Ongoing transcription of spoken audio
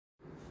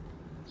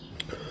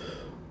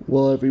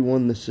Well,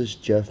 everyone, this is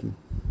Jeff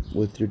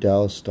with your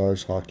Dallas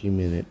Stars Hockey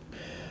Minute.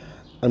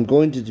 I'm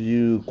going to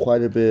do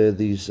quite a bit of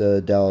these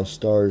Dallas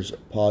Stars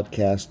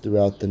podcasts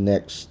throughout the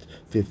next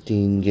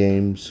 15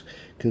 games,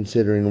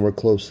 considering we're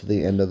close to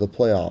the end of the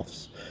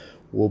playoffs.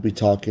 We'll be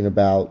talking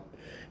about,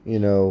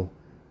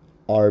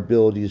 our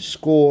ability to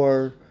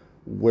score,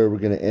 where we're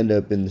going to end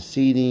up in the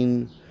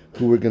seeding,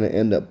 who we're going to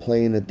end up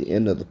playing at the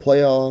end of the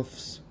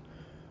playoffs.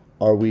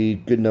 Are we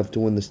good enough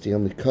to win the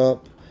Stanley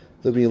Cup?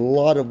 There'll be a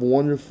lot of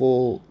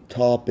wonderful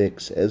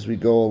topics as we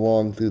go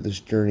along through this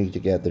journey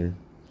together.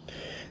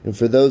 And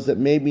for those that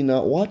maybe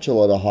not watch a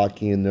lot of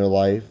hockey in their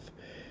life,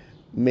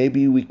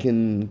 maybe we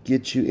can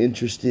get you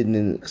interested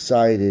and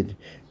excited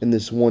in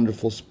this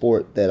wonderful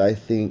sport that I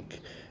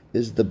think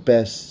is the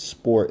best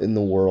sport in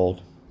the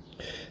world.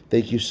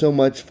 Thank you so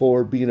much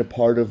for being a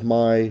part of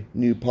my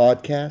new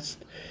podcast,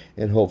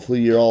 and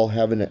hopefully you're all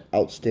having an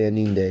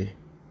outstanding day.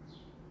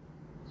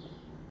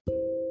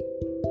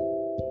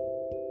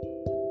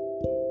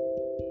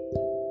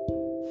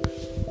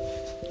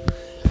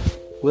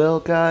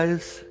 Well,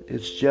 guys,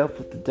 it's Jeff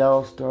with the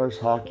Dallas Stars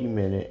Hockey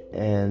Minute,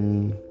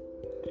 and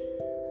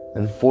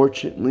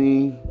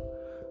unfortunately,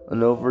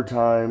 an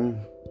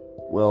overtime,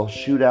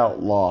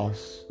 shootout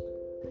loss.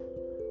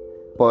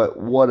 But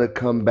what a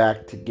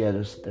comeback to get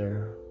us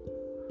there.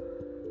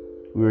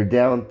 We were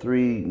down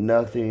 3-0,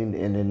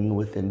 and then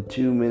within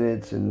 2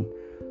 minutes and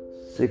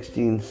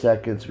 16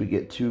 seconds, we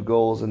get 2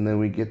 goals, and then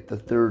we get the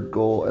third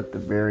goal at the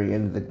very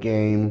end of the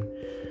game.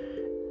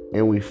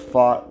 And we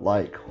fought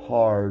like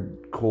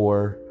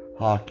hardcore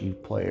hockey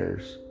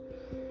players.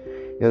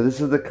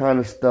 This is the kind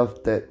of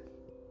stuff that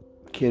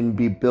can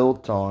be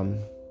built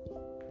on.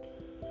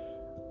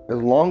 As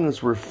long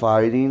as we're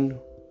fighting,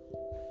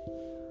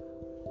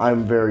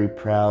 I'm very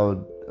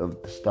proud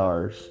of the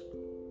Stars.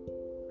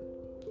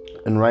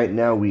 And right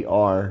now we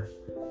are.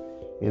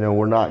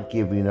 We're not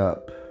giving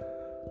up.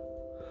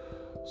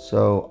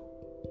 So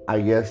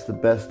I guess the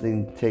best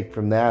thing to take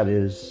from that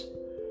is,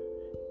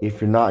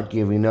 if you're not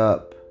giving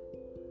up,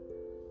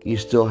 you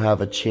still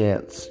have a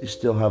chance. You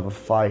still have a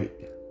fight.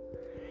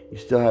 You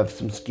still have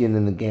some skin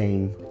in the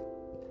game.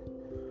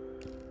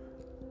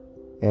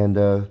 And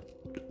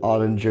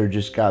Ottinger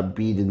just got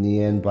beat in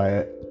the end by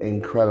an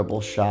incredible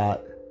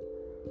shot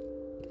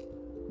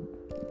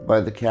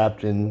by the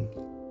captain,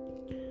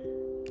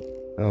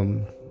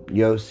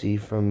 Josi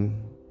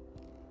from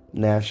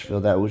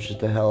Nashville. That was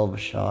just a hell of a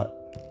shot.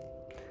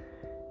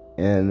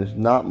 And there's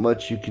not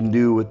much you can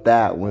do with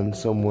that when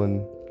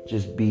someone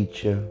just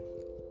beats you.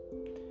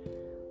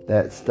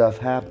 That stuff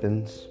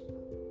happens.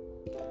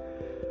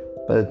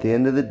 But at the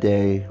end of the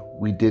day,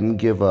 we didn't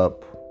give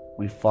up.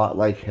 We fought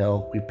like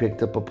hell. We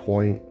picked up a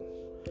point.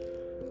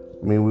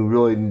 We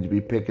really need to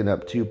be picking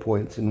up 2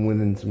 points and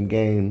winning some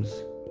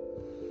games.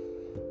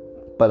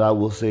 But I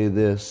will say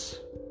this.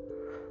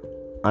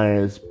 I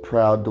was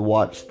proud to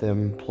watch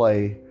them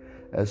play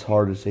as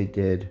hard as they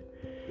did.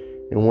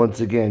 And once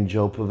again,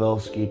 Joe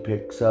Pavelski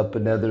picks up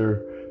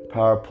another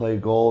power play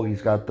goal.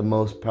 He's got the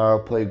most power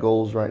play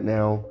goals right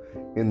now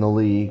in the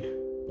league.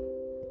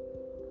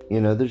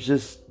 There's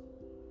just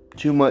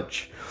too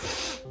much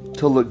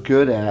to look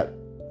good at.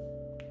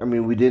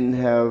 We didn't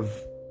have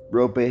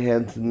Roope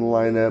Hintz in the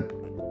lineup.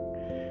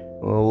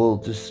 Well, we'll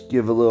just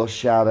give a little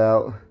shout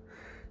out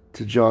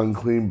to John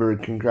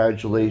Klingberg.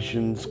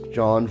 Congratulations,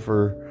 John,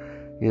 for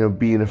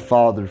being a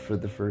father for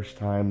the first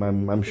time.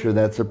 I'm sure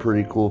that's a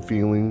pretty cool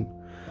feeling.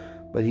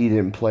 But he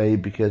didn't play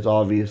because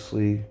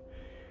obviously,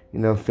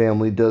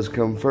 family does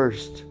come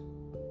first,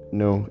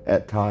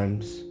 at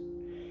times.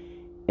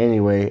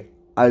 Anyway,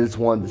 I just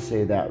wanted to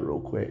say that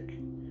real quick.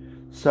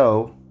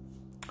 So,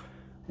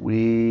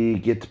 we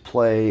get to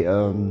play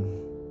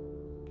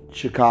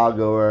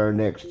Chicago our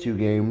next 2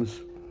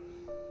 games.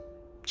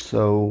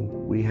 So,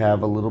 we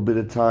have a little bit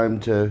of time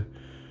to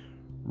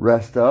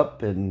rest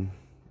up and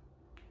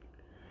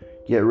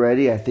get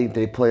ready. I think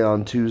they play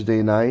on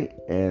Tuesday night,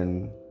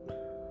 and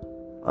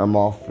I'm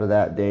off for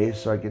that day,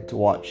 so I get to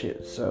watch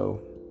it.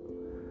 So,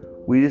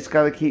 we just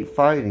got to keep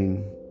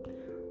fighting.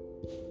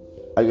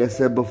 Like I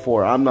said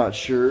before, I'm not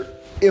sure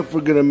if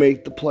we're going to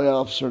make the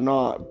playoffs or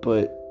not,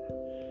 but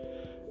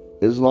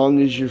as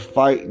long as you're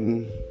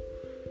fighting,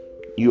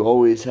 you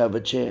always have a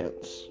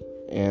chance.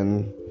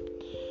 And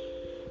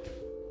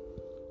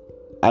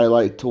I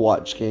like to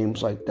watch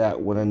games like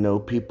that when I know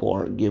people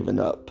aren't giving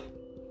up.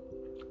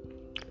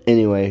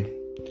 Anyway,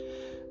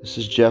 this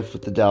is Jeff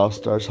with the Dallas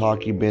Stars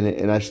Hockey Minute,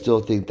 and I still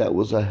think that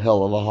was a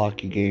hell of a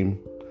hockey game.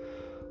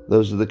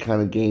 Those are the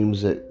kind of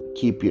games that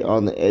keep you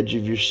on the edge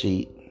of your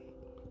seat.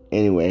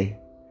 Anyway,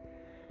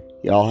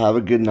 y'all have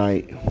a good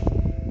night.